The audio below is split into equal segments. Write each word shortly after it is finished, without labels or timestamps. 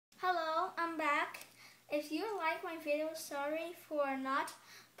if you like my video, sorry for not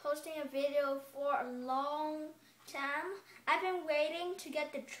posting a video for a long time. I've been waiting to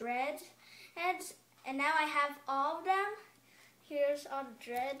get the dreads, and now I have all of them. Here's all the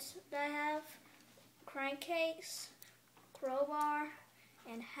dreads that I have: crankcase, crowbar,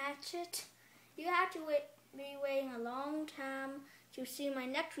 and hatchet. You have to be waiting a long time to see my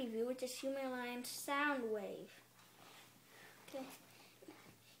next review, which is Human Sound Wave. Okay.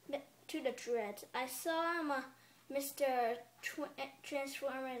 To the dreads. I saw Mr.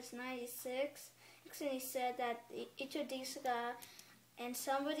 Transformers 96, and he said that each of these guys, and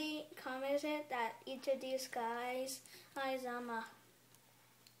somebody commented that each of these guys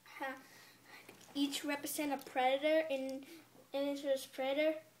each represent a predator in his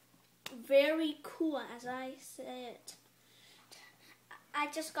predator. Very cool, as I said. I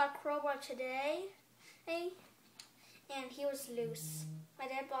just got crowbar today, and he was loose.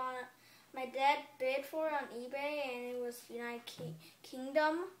 My dad bid for it on eBay, and it was United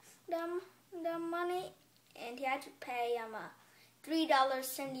Kingdom money, and he had to pay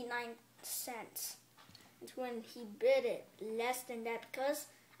 $3.79. It's when he bid it, less than that, because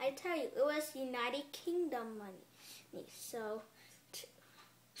I tell you, it was United Kingdom money. So, to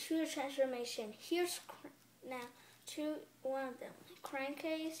the transformation, here's now to one of them.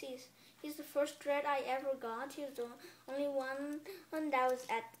 Crankcase, he's the first dread I ever got. He was the only one that was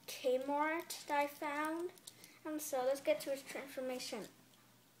at Kmart that I found. And so let's get to his transformation.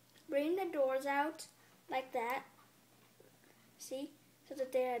 Bring the doors out like that. See, so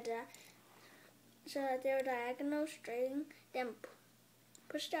that they're diagonal, straight. Then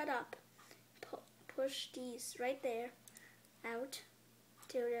push that up. Push these right there out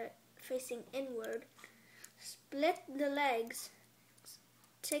till they're facing inward. Split the legs.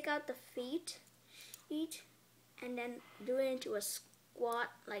 Take out the feet, and then do it into a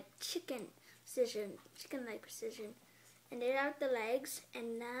squat like chicken-like precision. And then out the legs,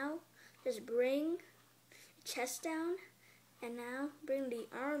 and now just bring the chest down, and now bring the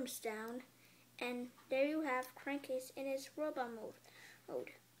arms down, and there you have Crankcase in his robot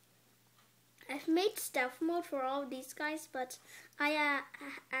mode. I've made stealth mode for all of these guys, but I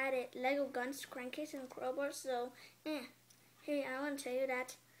added Lego guns to Crankcase and crowbar, so hey, I want to tell you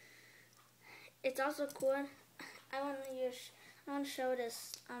that it's also cool. I want to show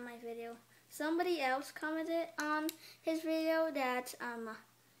this on my video. Somebody else commented on his video that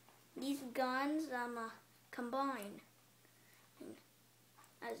these guns combine.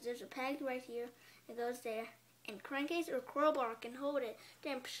 As there's a peg right here, it goes there, and Crankcase or crowbar can hold it,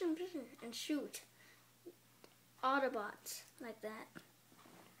 then push and shoot Autobots like that.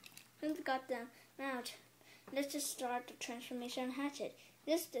 Since we got them out, let's just start the transformation hatchet.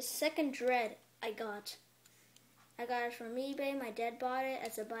 This is the second dread I got. I got it from eBay. My dad bought it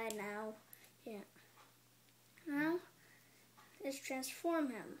as a buy it now. Yeah. Now, let's transform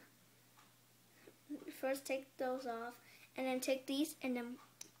him. First take those off, and then take these and then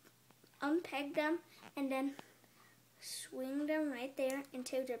unpeg them, and then swing them right there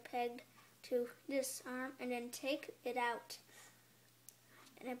until they're pegged to this arm, and then take it out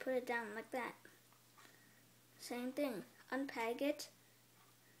and then put it down like that. Same thing. Unpeg it,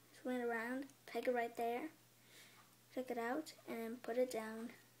 swing it around, peg it right there, take it out, and then put it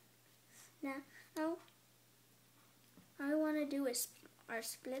down. Now, all I want to do is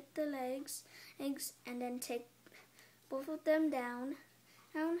split the legs, and then take both of them down.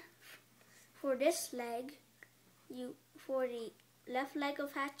 For this leg, for the left leg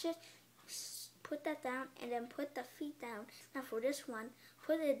of hatchet, put that down, and then put the feet down. Now for this one,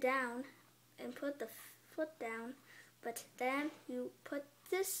 put it down and put the foot down, but then you put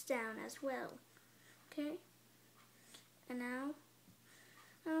this down as well. Okay? And now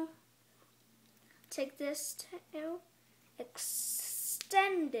take this tail,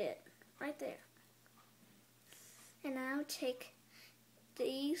 extend it right there. And now take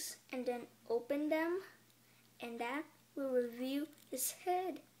these and then open them, and that will reveal his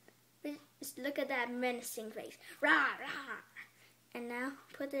head. Just look at that menacing face. Rah, rah. And now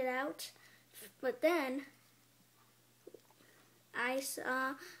put it out. But then I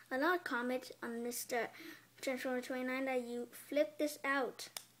saw another comment on Mr. Transformer 29 that you flip this out,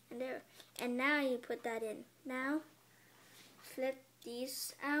 and now you put that in. Now flip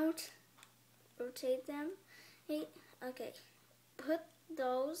these out, rotate them. Okay, put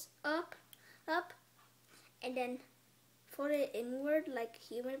those up, and then fold it inward like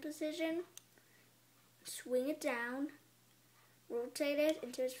human position. Swing it down, rotate it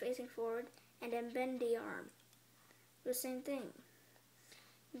until it's facing forward, and then bend the arm. The same thing.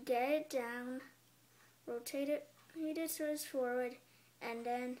 Get it down, rotate it so it's forward, and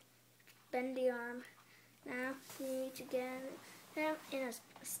then bend the arm, Now you need to get him in a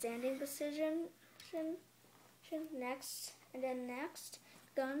standing position. Next, and then next,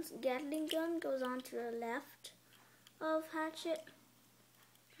 Gatling gun goes on to the left of hatchet.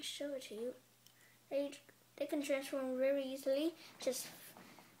 I'll show it to you. They can transform very easily. Just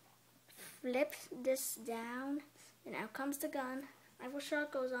flip this down, and out comes the gun. Rifle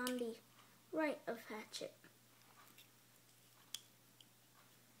shot goes on the right of hatchet.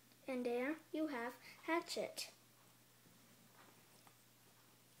 And there you have hatchet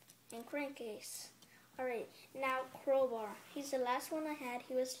and crankcase. Alright, now crowbar. He's the last one I had.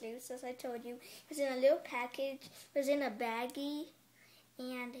 He was loose, as I told you. He was in a little package. He was in a baggie.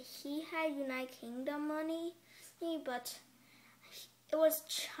 And he had United Kingdom money, but it was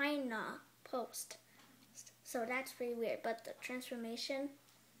China Post. So that's pretty weird. But the transformation,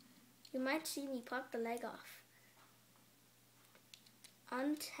 you might see me pop the leg off.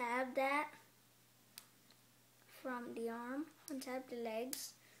 Untab that from the arm. Untab the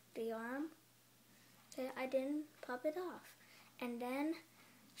legs, the arm. Okay, I didn't pop it off. And then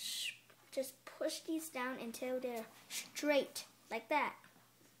just push these down until they're straight, like that.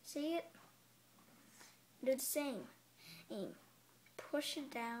 See it? Do the same. And push it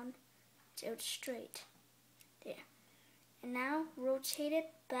down till it's straight. There. And now rotate it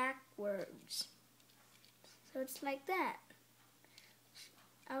backwards. So it's like that.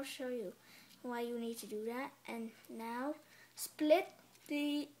 I'll show you why you need to do that. And now split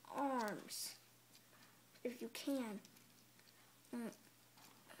the arms if you can.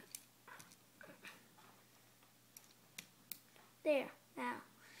 There.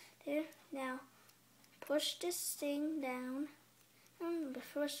 Now push this thing down.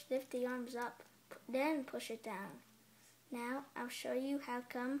 First lift the arms up, then push it down. Now I'll show you how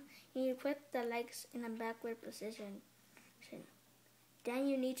come you need to put the legs in a backward position. Then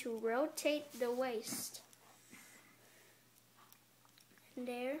you need to rotate the waist. And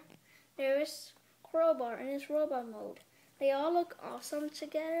there is crowbar in its robot mode. They all look awesome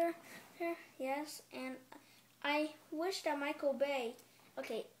together. Yes, and I wish that Michael Bay.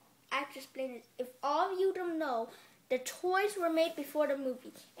 Okay, I have to explain it. If all of you don't know, the toys were made before the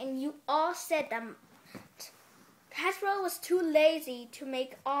movie, and you all said that Hasbro was too lazy to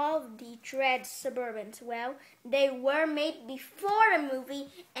make all the Dread Suburbans. Well, they were made before the movie,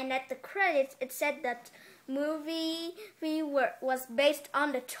 and at the credits it said that movie was based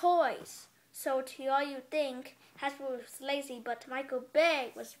on the toys. So to all you think Hasbro was lazy, but Michael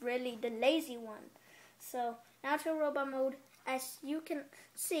Bay was really the lazy one. So now to robot mode. As you can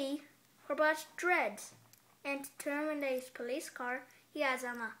see, Robot's dreads. And to turn his police car, he has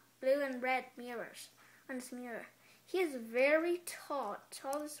blue and red mirrors on his mirror. He is very tall,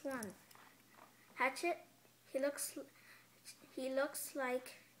 tallest one. Hatchet, he looks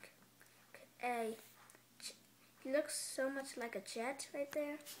so much like a jet right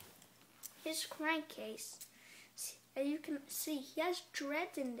there. His crankcase, as you can see, he has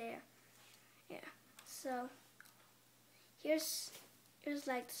dreads in there. Yeah, so here's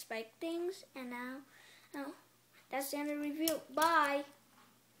like the spike things, and now that's the end of the review. Bye.